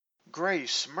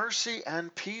Grace, mercy,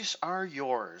 and peace are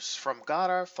yours from God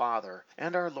our Father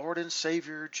and our Lord and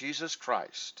Savior Jesus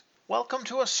Christ. Welcome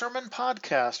to a sermon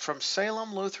podcast from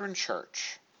Salem Lutheran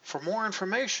Church. For more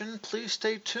information, please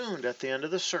stay tuned at the end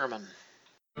of the sermon.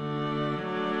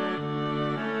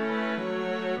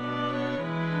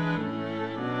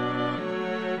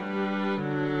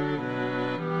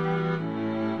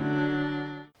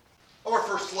 Our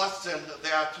first lesson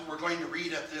that we're going to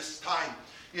read at this time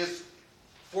is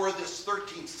for this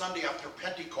 13th Sunday after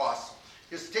Pentecost,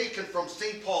 is taken from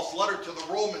St. Paul's letter to the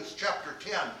Romans chapter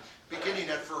 10, beginning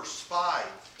at verse 5.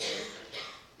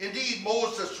 Indeed,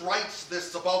 Moses writes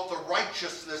this about the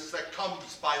righteousness that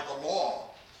comes by the law.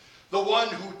 The one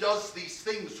who does these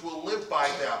things will live by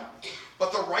them,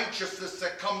 but the righteousness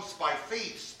that comes by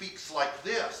faith speaks like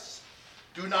this.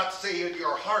 Do not say in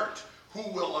your heart, who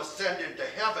will ascend into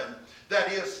heaven, that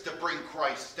is, to bring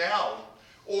Christ down,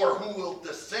 or who will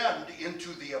descend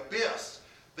into the abyss,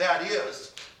 that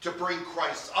is, to bring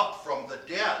Christ up from the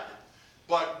dead.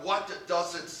 But what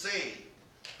does it say?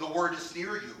 The word is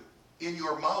near you, in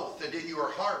your mouth and in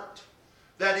your heart.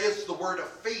 That is the word of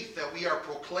faith that we are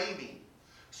proclaiming.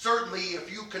 Certainly,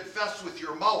 if you confess with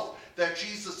your mouth that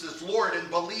Jesus is Lord and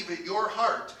believe in your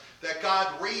heart that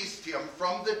God raised him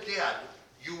from the dead,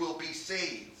 you will be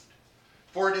saved.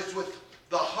 For it is with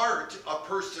the heart a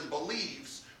person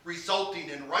believes, resulting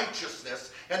in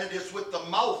righteousness, and it is with the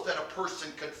mouth that a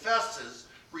person confesses,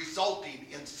 resulting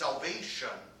in salvation.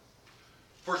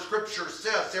 For Scripture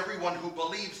says, everyone who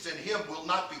believes in him will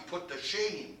not be put to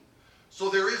shame. So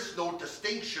there is no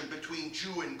distinction between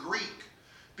Jew and Greek,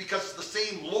 because the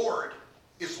same Lord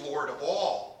is Lord of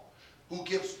all, who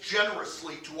gives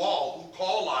generously to all who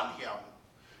call on him.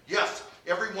 Yes,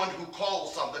 everyone who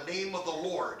calls on the name of the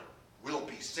Lord will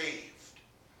be saved.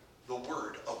 The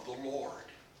word of the Lord.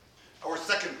 Our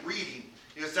second reading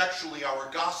is actually our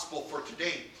gospel for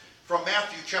today from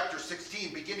Matthew chapter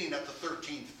 16, beginning at the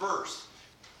 13th verse.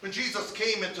 When Jesus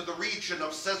came into the region of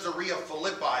Caesarea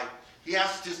Philippi, he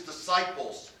asked his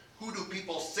disciples, "Who do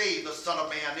people say the Son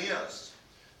of Man is?"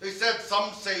 They said,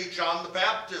 "Some say John the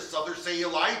Baptist, others say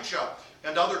Elijah,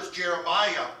 and others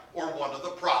Jeremiah or one of the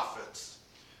prophets."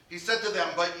 He said to them,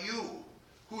 "But you,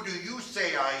 who do you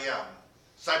say I am?"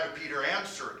 Simon Peter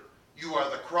answered, "You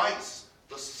are the Christ,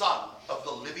 the Son of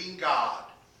the living God."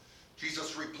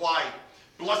 Jesus replied,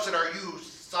 "Blessed are you,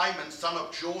 Simon, son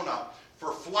of Jonah,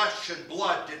 for flesh and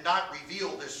blood did not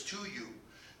reveal this to you,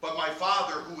 but my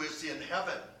Father who is in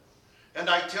heaven. And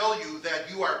I tell you that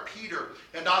you are Peter,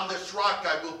 and on this rock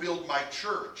I will build my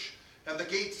church, and the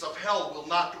gates of hell will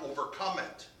not overcome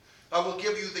it. I will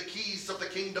give you the keys of the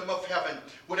kingdom of heaven.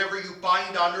 Whatever you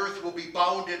bind on earth will be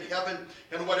bound in heaven,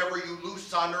 and whatever you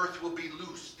loose on earth will be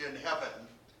loosed in heaven."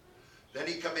 Then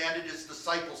he commanded his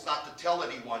disciples not to tell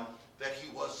anyone that he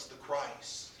was the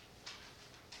Christ.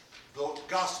 The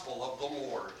gospel of the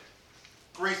Lord.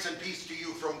 Grace and peace to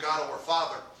you from God our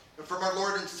Father, and from our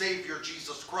Lord and Savior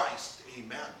Jesus Christ.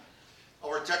 Amen.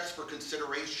 Our text for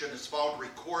consideration is found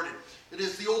recorded. It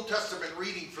is the Old Testament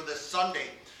reading for this Sunday,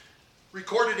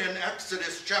 recorded in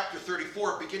Exodus chapter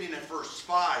 34, beginning at verse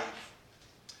 5.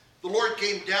 The Lord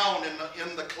came down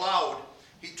in the cloud.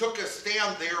 He took a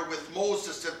stand there with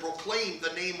Moses and proclaimed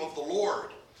the name of the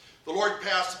Lord. The Lord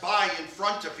passed by in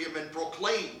front of him and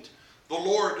proclaimed, the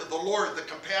Lord, the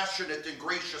compassionate and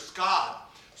gracious God,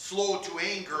 slow to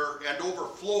anger and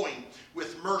overflowing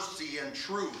with mercy and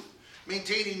truth,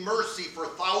 maintaining mercy for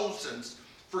thousands,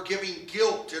 forgiving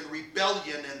guilt and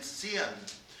rebellion and sin.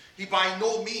 He by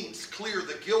no means clears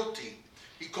the guilty.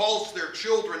 He calls their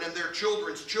children and their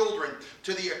children's children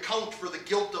to the account for the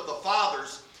guilt of the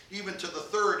fathers, even to the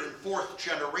third and fourth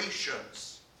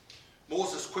generations.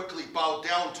 Moses quickly bowed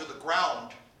down to the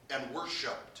ground and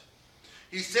worshipped.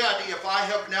 He said, "If I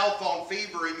have now found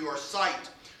favor in your sight,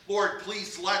 Lord,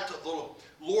 please let the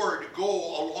Lord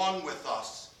go along with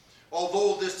us.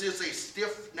 Although this is a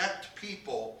stiff-necked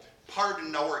people,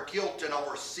 pardon our guilt and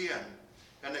our sin,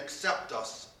 and accept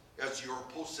us as your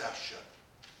possession."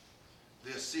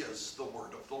 This is the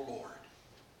word of the Lord.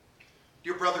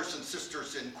 Dear brothers and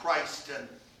sisters in Christ,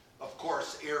 and of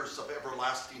course heirs of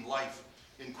everlasting life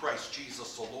in Christ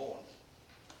Jesus alone,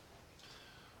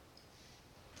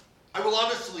 I will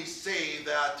honestly say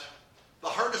that the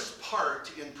hardest part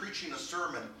in preaching a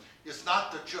sermon is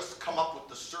not to just come up with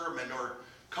the sermon or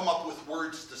come up with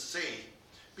words to say,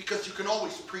 because you can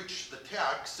always preach the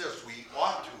text as we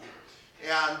ought to,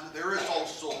 and there is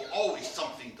also always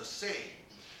something to say.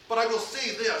 But I will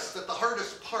say this, that the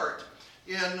hardest part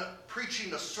in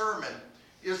preaching a sermon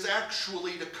is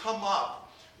actually to come up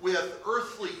with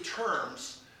earthly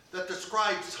terms that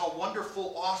describes how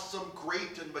wonderful, awesome,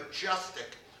 great, and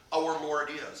majestic our Lord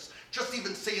is. Just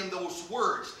even saying those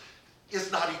words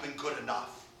is not even good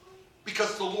enough,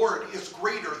 because the Lord is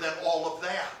greater than all of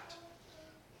that.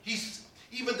 He's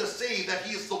even to say that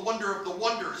he is the wonder of the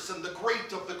wonders and the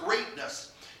great of the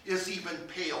greatness is even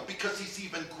pale, because he's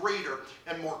even greater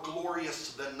and more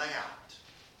glorious than that.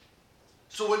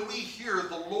 So when we hear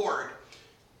the Lord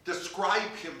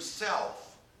describe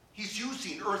himself, he's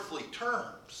using earthly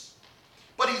terms.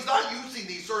 But he's not using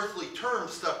these earthly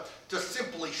terms to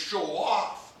simply show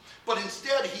off. But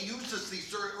instead, he uses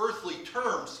these earthly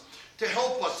terms to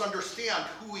help us understand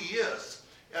who he is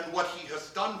and what he has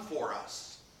done for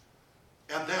us.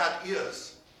 And that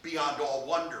is beyond all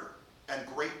wonder and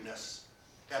greatness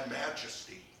and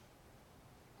majesty.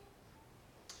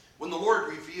 When the Lord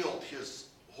revealed his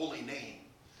holy name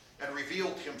and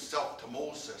revealed himself to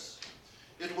Moses,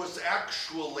 it was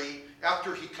actually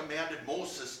after he commanded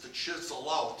Moses to chisel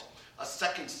out a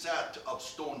second set of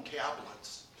stone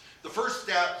tablets. The first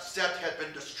set had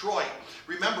been destroyed.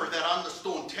 Remember that on the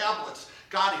stone tablets,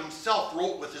 God himself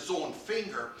wrote with his own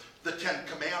finger the 10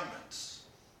 Commandments.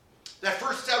 That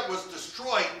first set was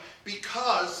destroyed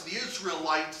because the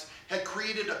Israelites had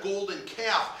created a golden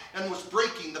calf and was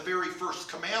breaking the very first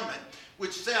commandment,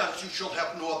 which says, "You shall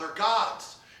have no other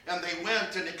gods." And they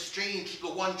went and exchanged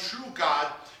the one true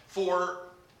God for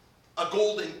a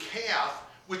golden calf,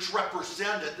 which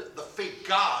represented the fake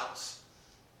gods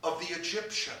of the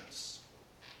Egyptians,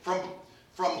 from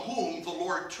whom the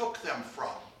Lord took them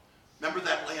from. Remember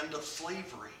that land of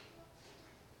slavery.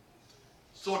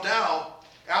 So now,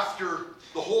 after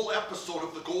the whole episode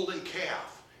of the golden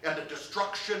calf and the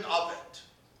destruction of it,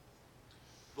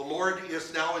 the Lord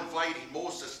is now inviting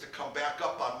Moses to come back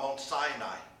up on Mount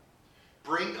Sinai.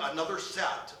 Bring another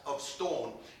set of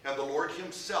stone, and the Lord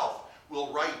himself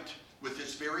will write with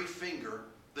his very finger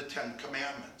the 10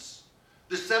 Commandments.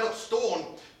 This set of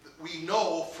stone, we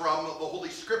know from the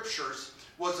Holy Scriptures,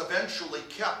 was eventually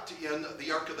kept in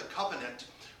the Ark of the Covenant,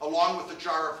 along with the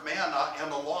jar of manna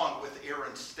and along with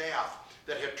Aaron's staff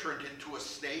that had turned into a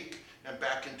snake and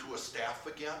back into a staff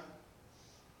again.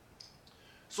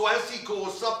 So as he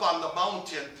goes up on the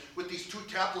mountain with these 2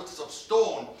 tablets of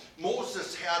stone,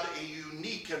 Moses had a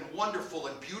unique and wonderful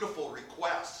and beautiful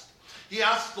request. He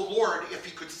asked the Lord if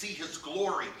he could see his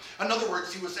glory. In other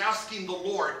words, he was asking the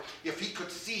Lord if he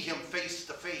could see him face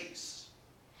to face.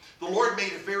 The Lord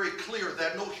made it very clear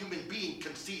that no human being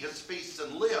can see his face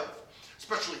and live.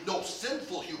 Especially no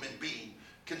sinful human being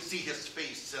can see his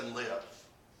face and live.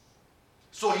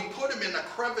 So he put him in a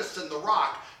crevice in the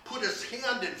rock, put his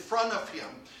hand in front of him,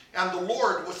 and the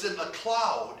Lord was in the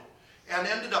cloud and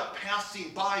ended up passing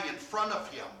by in front of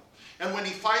him. And when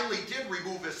he finally did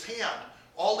remove his hand,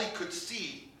 all he could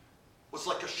see was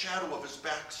like a shadow of his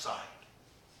backside.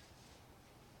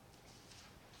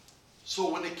 So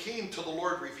when it came to the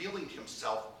Lord revealing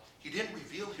himself, he didn't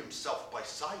reveal himself by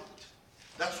sight.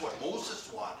 That's what Moses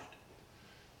wanted.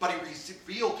 But he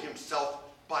revealed himself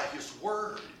by his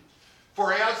word.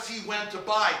 For as he went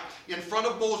by in front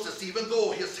of Moses, even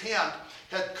though his hand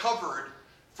had covered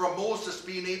from Moses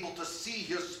being able to see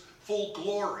his full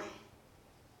glory,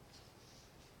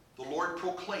 the Lord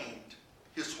proclaimed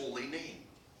his holy name,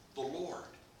 the Lord.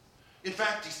 In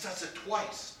fact, he says it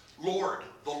twice, Lord,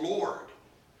 the Lord.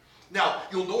 Now,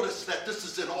 you'll notice that this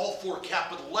is in all 4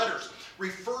 capital letters,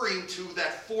 referring to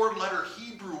that 4-letter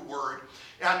Hebrew word.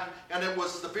 And it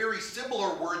was the very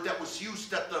similar word that was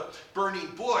used at the burning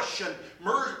bush. And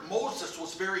Moses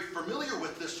was very familiar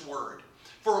with this word.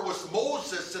 For it was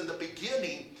Moses in the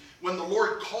beginning, when the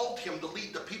Lord called him to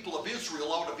lead the people of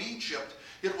Israel out of Egypt,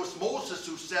 it was Moses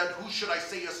who said, "Who should I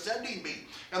say is sending me?"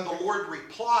 And the Lord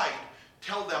replied,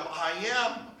 "Tell them, I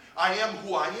am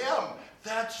who I am.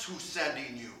 That's who's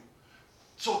sending you."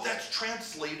 So that's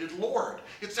translated Lord.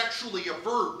 It's actually a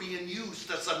verb being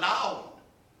used as a noun.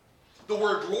 The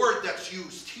word Lord that's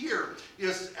used here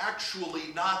is actually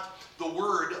not the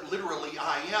word literally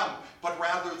I am, but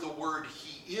rather the word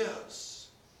he is.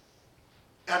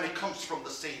 And it comes from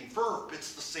the same verb.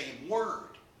 It's the same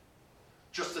word,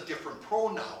 just a different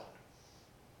pronoun.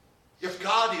 If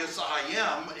God is I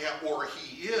am, or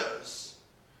he is,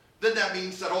 then that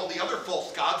means that all the other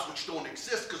false gods, which don't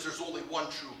exist because there's only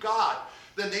one true God,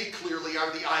 then they clearly are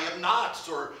the I am nots,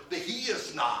 or the he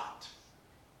is not.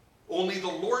 Only the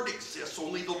Lord exists.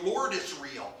 Only the Lord is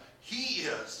real. He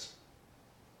is.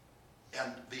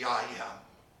 And the I am.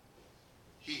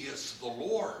 He is the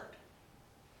Lord.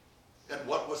 And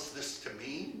what was this to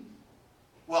mean?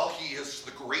 Well, he is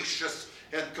the gracious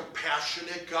and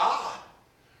compassionate God.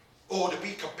 Oh, to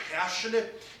be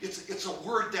compassionate, it's a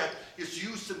word that is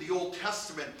used in the Old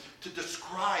Testament to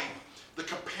describe the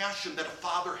compassion that a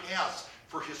father has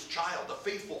for his child, a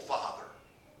faithful father.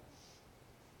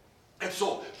 And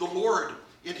so the Lord,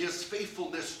 in his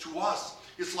faithfulness to us,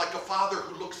 is like a father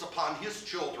who looks upon his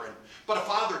children. But a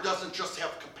father doesn't just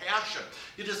have compassion.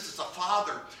 It is a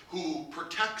father who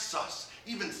protects us,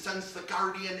 even sends the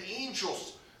guardian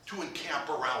angels to encamp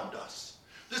around us.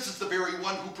 This is the very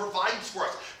one who provides for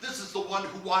us. This is the one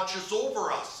who watches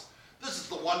over us. This is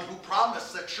the one who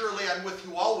promised that surely I'm with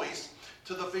you always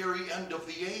to the very end of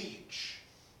the age.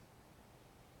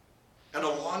 And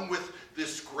along with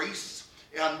this grace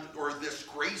and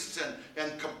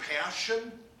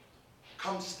compassion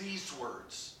comes these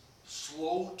words,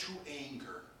 slow to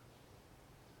anger.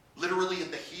 Literally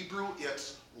in the Hebrew,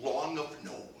 it's long of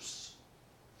nose.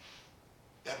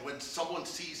 And when someone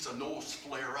sees a nose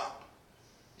flare up,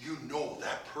 you know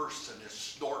that person is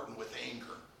snorting with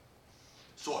anger.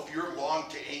 So if you're long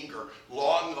to anger,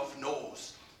 long of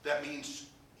nose, that means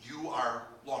you are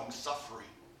long-suffering.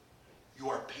 You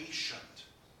are patient.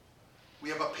 We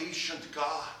have a patient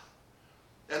God.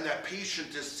 And that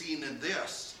patience is seen in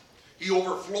this. He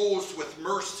overflows with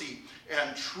mercy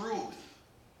and truth.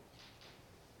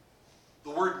 The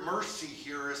word mercy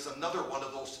here is another one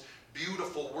of those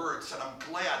beautiful words, and I'm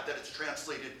glad that it's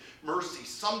translated mercy.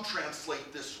 Some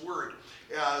translate this word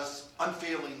as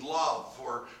unfailing love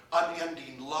or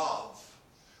unending love,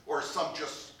 or some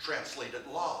just translate it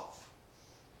love.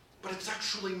 But it's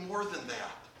actually more than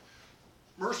that.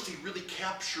 Mercy really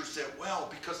captures it well,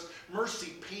 because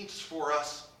mercy paints for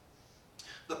us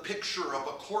the picture of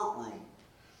a courtroom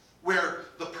where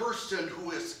the person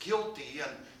who is guilty,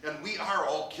 and we are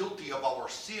all guilty of our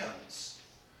sins,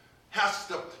 has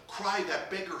to cry that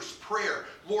beggar's prayer,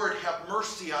 Lord, have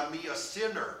mercy on me, a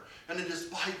sinner. And it is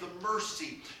by the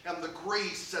mercy and the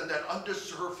grace and that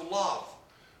undeserved love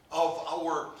of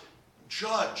our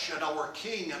judge and our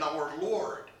king and our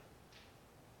Lord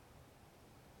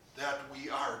that we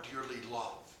are dearly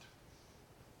loved.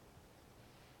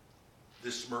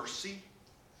 This mercy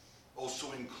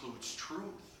also includes truth.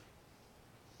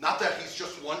 Not that he's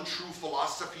just one true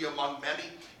philosophy among many.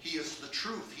 He is the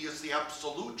truth. He is the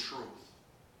absolute truth.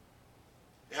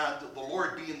 And the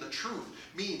Lord being the truth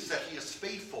means that he is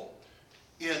faithful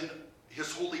in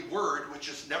his holy word, which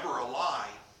is never a lie.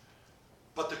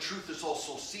 But the truth is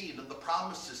also seen in the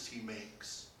promises he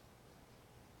makes.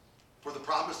 For the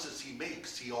promises he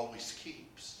makes, he always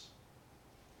keeps.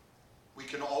 We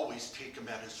can always take him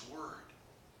at his word.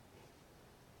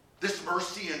 This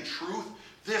mercy and truth,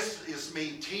 this is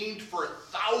maintained for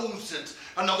thousands.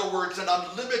 In other words, an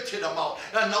unlimited amount.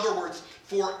 In other words,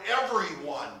 for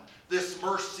everyone, this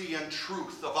mercy and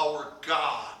truth of our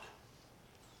God.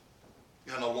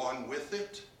 And along with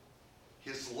it,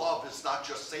 his love is not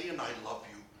just saying, I love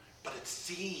you, but it's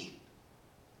seen.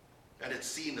 And it's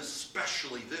seen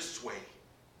especially this way.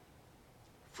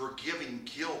 Forgiving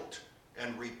guilt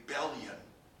and rebellion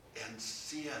and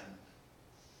sin.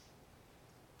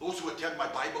 Those who attend my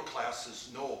Bible classes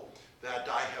know that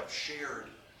I have shared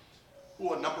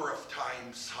a number of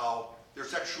times how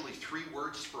there's actually 3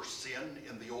 words for sin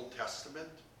in the Old Testament,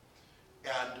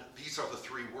 and these are the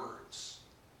 3 words.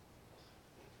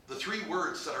 The 3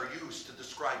 words that are used to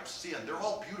describe sin, they're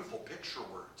all beautiful picture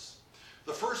words.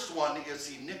 The first one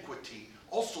is iniquity,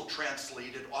 also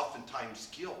translated oftentimes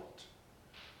guilt.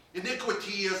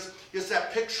 Iniquity is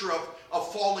that picture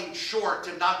of falling short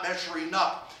and not measuring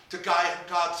up to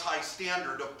God's high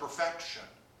standard of perfection.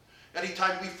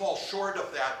 Anytime we fall short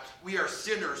of that, we are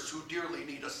sinners who dearly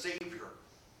need a Savior.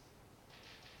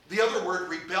 The other word,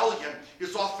 rebellion,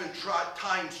 is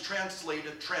oftentimes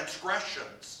translated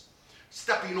transgressions,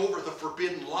 stepping over the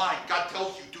forbidden line. God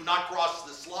tells you, do not cross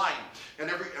this line.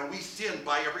 And we sin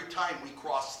by every time we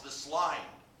cross this line.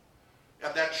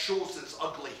 And that shows its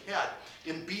ugly head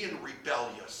in being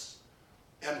rebellious,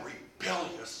 and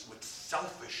rebellious with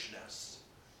selfishness,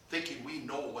 thinking we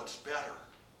know what's better.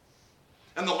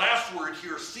 And the last word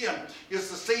here, sin, is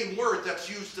the same word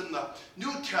that's used in the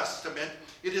New Testament.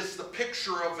 It is the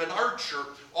picture of an archer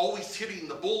always hitting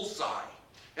the bullseye.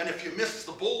 And if you miss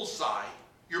the bullseye,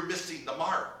 you're missing the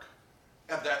mark.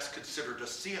 And that's considered a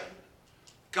sin.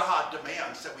 God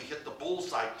demands that we hit the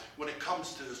bullseye when it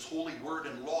comes to his holy word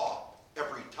and law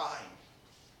every time.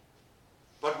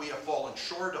 But we have fallen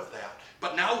short of that.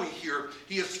 But now we hear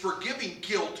he is forgiving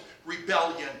guilt,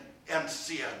 rebellion, and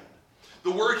sin.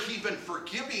 The word even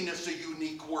forgiving is a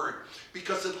unique word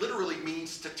because it literally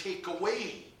means to take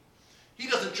away. He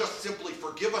doesn't just simply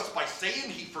forgive us by saying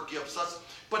he forgives us,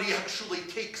 but he actually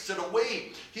takes it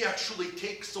away. He actually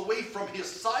takes away from his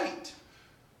sight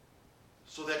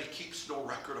so that he keeps no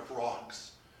record of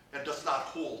wrongs and does not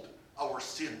hold our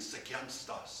sins against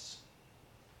us.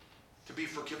 To be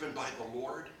forgiven by the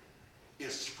Lord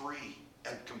is free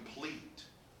and complete.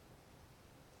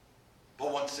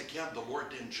 But once again, the Lord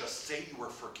didn't just say you were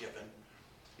forgiven.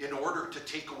 In order to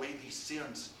take away these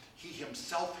sins, he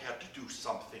himself had to do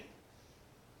something.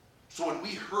 So when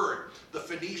we heard the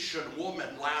Phoenician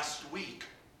woman last week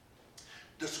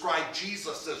describe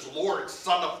Jesus as Lord,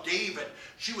 Son of David,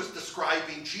 she was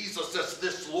describing Jesus as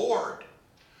this Lord.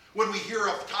 When we hear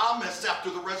of Thomas after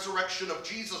the resurrection of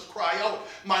Jesus cry out,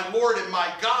 "My Lord and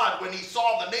my God," when he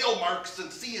saw the nail marks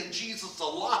and seeing Jesus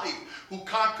alive who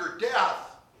conquered death,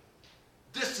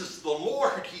 this is the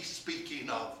Lord he's speaking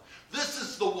of. This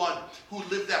is the one who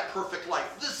lived that perfect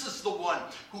life. This is the one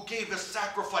who gave his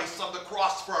sacrifice on the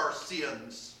cross for our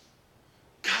sins.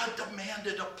 God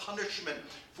demanded a punishment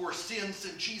for sins,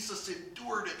 and Jesus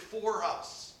endured it for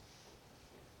us.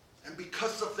 And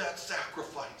because of that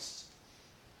sacrifice,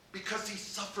 because he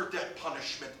suffered that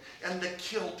punishment and the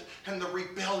guilt and the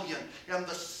rebellion and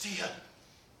the sin,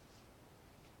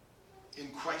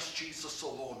 in Christ Jesus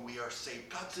alone we are saved.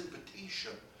 God's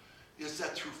invitation is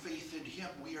that through faith in him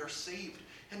we are saved.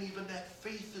 And even that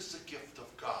faith is a gift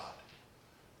of God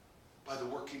by the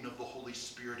working of the Holy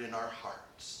Spirit in our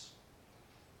hearts.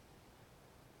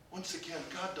 Once again,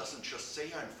 God doesn't just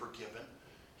say I'm forgiven.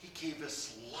 He gave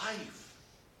his life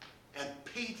and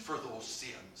paid for those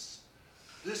sins.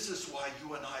 This is why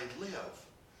you and I live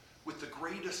with the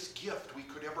greatest gift we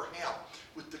could ever have,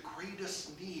 with the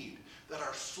greatest need that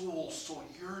our souls so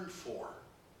yearn for,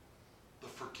 the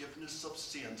forgiveness of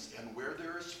sins. And where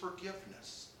there is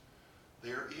forgiveness,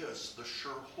 there is the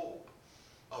sure hope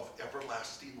of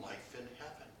everlasting life in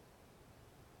heaven.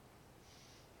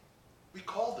 We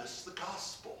call this the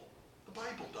gospel. The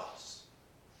Bible does.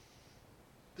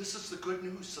 This is the good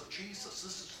news of Jesus.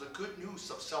 This is the good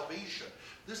news of salvation.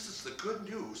 This is the good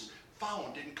news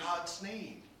found in God's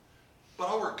name. But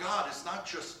our God is not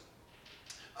just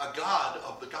a God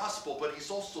of the gospel, but he's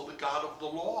also the God of the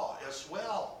law as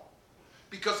well.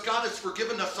 Because God has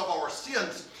forgiven us of our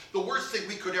sins, the worst thing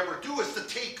we could ever do is to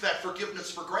take that forgiveness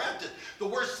for granted. The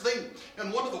worst thing,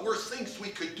 and one of the worst things we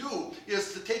could do,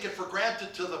 is to take it for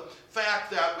granted to the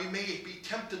fact that we may be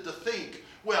tempted to think,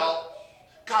 well,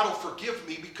 God will forgive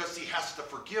me because he has to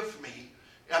forgive me,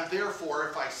 and therefore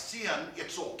if I sin,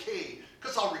 it's okay,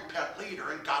 because I'll repent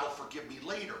later and God will forgive me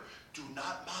later. Do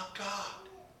not mock God.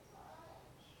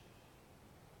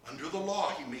 Under the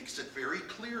law, he makes it very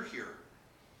clear here.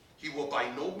 He will by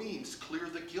no means clear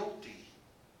the guilty.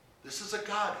 This is a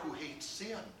God who hates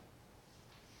sin.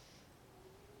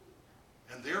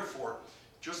 And therefore,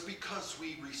 just because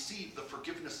we receive the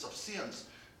forgiveness of sins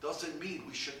doesn't mean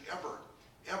we should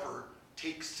ever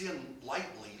take sin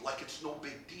lightly, like it's no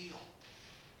big deal.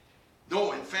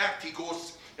 No, in fact, he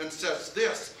goes and says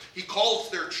this. He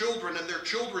calls their children and their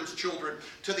children's children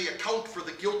to the account for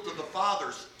the guilt of the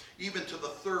fathers, even to the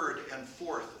third and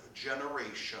fourth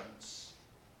generations.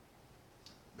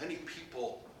 Many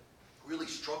people really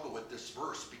struggle with this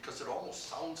verse because it almost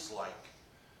sounds like,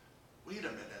 wait a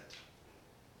minute,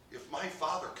 if my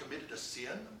father committed a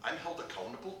sin, I'm held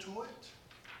accountable to it?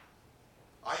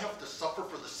 I have to suffer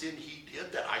for the sin he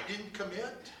did that I didn't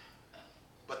commit,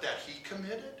 but that he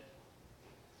committed?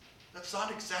 That's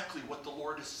not exactly what the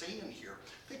Lord is saying here.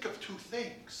 Think of two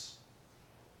things.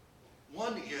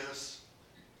 One is,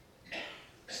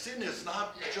 sin is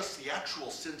not just the actual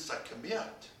sins I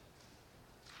commit.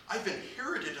 I've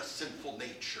inherited a sinful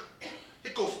nature.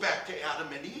 It goes back to Adam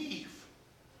and Eve.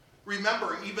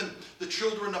 Remember, even the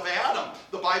children of Adam,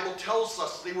 the Bible tells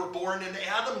us they were born in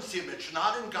Adam's image,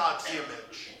 not in God's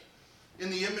image. In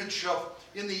the image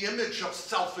of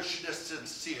selfishness and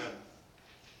sin.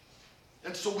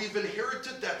 And so we've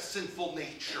inherited that sinful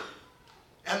nature.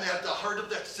 And at the heart of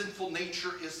that sinful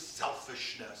nature is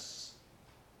selfishness.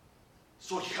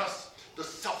 So yes, the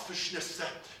selfishness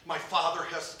that my father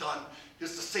has done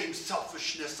is the same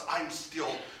selfishness I'm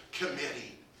still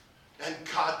committing. And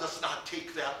God does not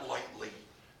take that lightly.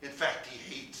 In fact,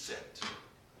 he hates it.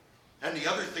 And the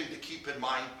other thing to keep in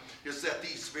mind is that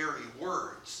these very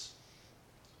words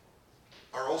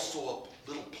are also a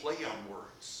little play on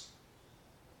words.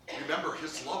 Remember,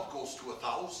 his love goes to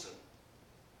 1,000.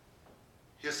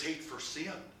 His hate for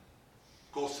sin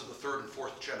goes to the third and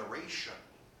fourth generation.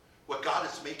 What God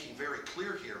is making very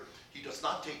clear here, he does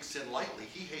not take sin lightly.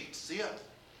 He hates sin.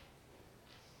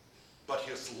 But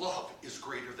his love is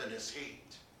greater than his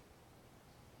hate.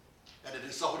 And it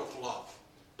is out of love,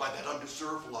 by that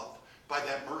undeserved love, by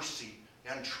that mercy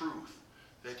and truth,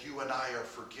 that you and I are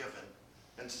forgiven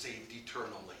and saved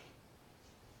eternally.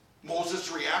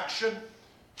 Moses' reaction?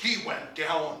 He went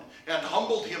down and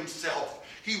humbled himself.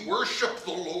 He worshiped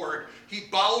the Lord. He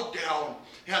bowed down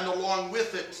and along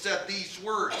with it said these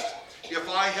words. if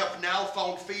I have now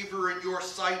found favor in your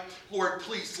sight, Lord,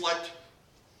 please let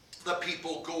the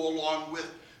people go along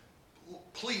with,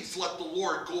 please let the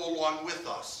Lord go along with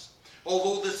us.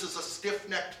 Although this is a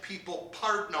stiff-necked people,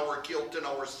 pardon our guilt and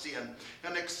our sin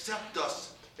and accept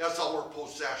us as our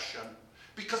possession.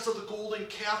 Because of the golden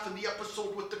calf and the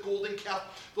episode with the golden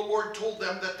calf, the Lord told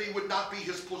them that they would not be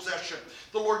his possession.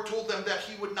 The Lord told them that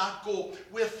he would not go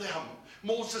with them.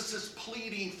 Moses is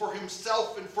pleading for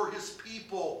himself and for his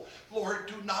people. Lord,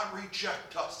 do not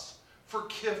reject us.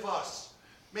 Forgive us.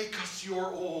 Make us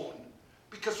your own.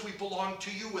 Because we belong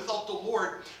to you. Without the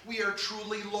Lord, we are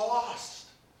truly lost.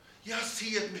 Yes,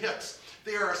 he admits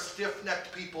they are a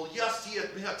stiff-necked people. Yes, he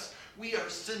admits we are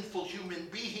sinful human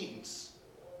beings.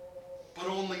 But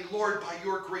only, Lord, by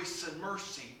your grace and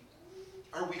mercy,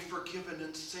 are we forgiven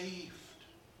and saved.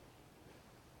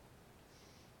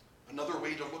 Another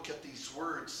way to look at these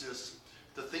words is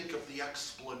to think of the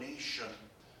explanation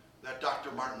that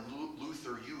Dr. Martin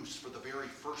Luther used for the very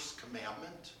first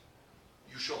commandment.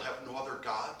 You shall have no other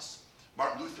gods.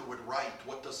 Martin Luther would write,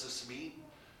 what does this mean?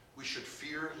 We should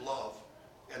fear, love,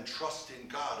 and trust in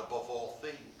God above all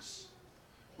things.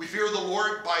 We fear the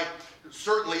Lord by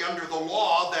certainly under the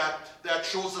law that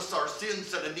shows us our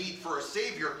sins and a need for a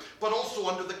Savior, but also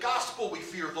under the gospel we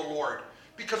fear the Lord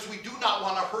because we do not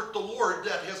want to hurt the Lord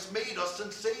that has made us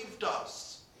and saved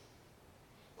us.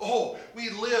 Oh,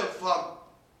 we live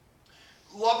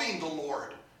loving the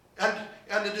Lord. And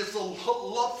it is a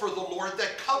love for the Lord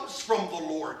that comes from the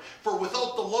Lord. For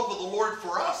without the love of the Lord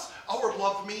for us, our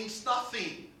love means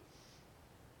nothing.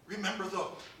 Remember the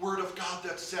word of God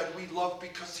that said we love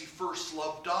because he first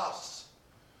loved us.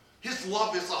 His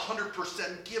love is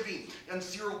 100% giving and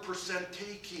 0%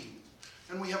 taking.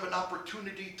 And we have an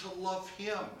opportunity to love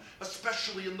him,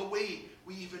 especially in the way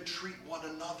we even treat one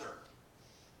another.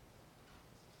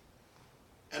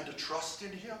 And to trust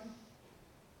in him.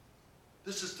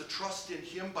 This is to trust in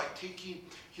him by taking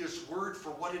his word for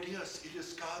what it is. It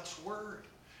is God's word.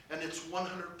 And it's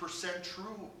 100%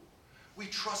 true. We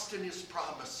trust in his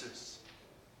promises.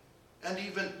 And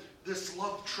even this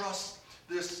love, trust,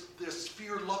 this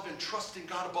fear, love, and trust in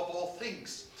God above all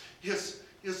things is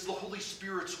the Holy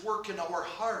Spirit's work in our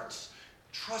hearts,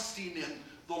 trusting in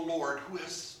the Lord who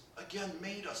has, again,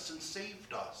 made us and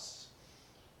saved us.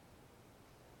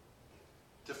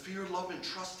 To fear, love, and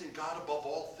trust in God above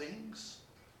all things,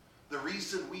 the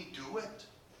reason we do it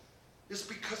is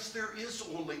because there is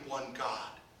only one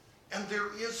God, and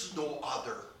there is no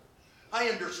other. I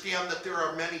understand that there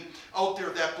are many out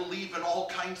there that believe in all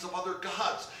kinds of other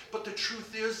gods, but the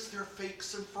truth is they're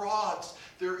fakes and frauds.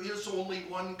 There is only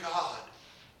one God,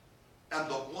 and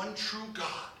the one true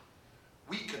God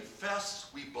we confess,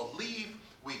 we believe,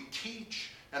 we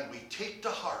teach, and we take to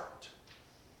heart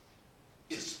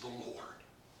is the Lord.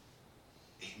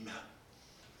 Amen.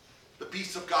 The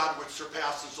peace of God which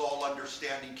surpasses all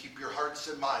understanding, keep your hearts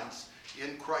and minds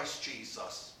in Christ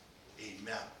Jesus.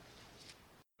 Amen.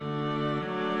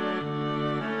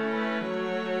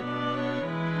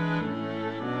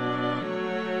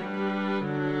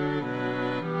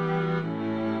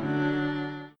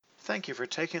 Thank you for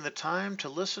taking the time to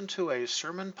listen to a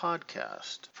sermon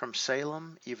podcast from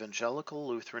Salem Evangelical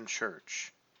Lutheran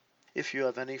Church. If you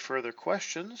have any further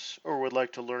questions or would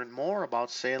like to learn more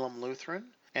about Salem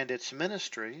Lutheran and its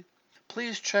ministry,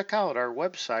 please check out our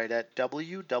website at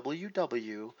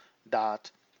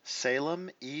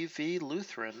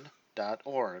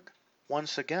www.salemevlutheran.org.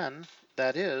 Once again,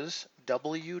 that is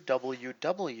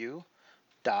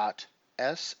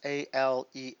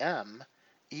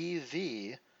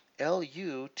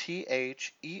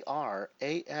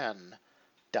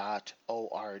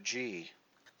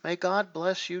May God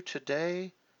bless you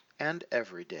today and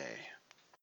every day.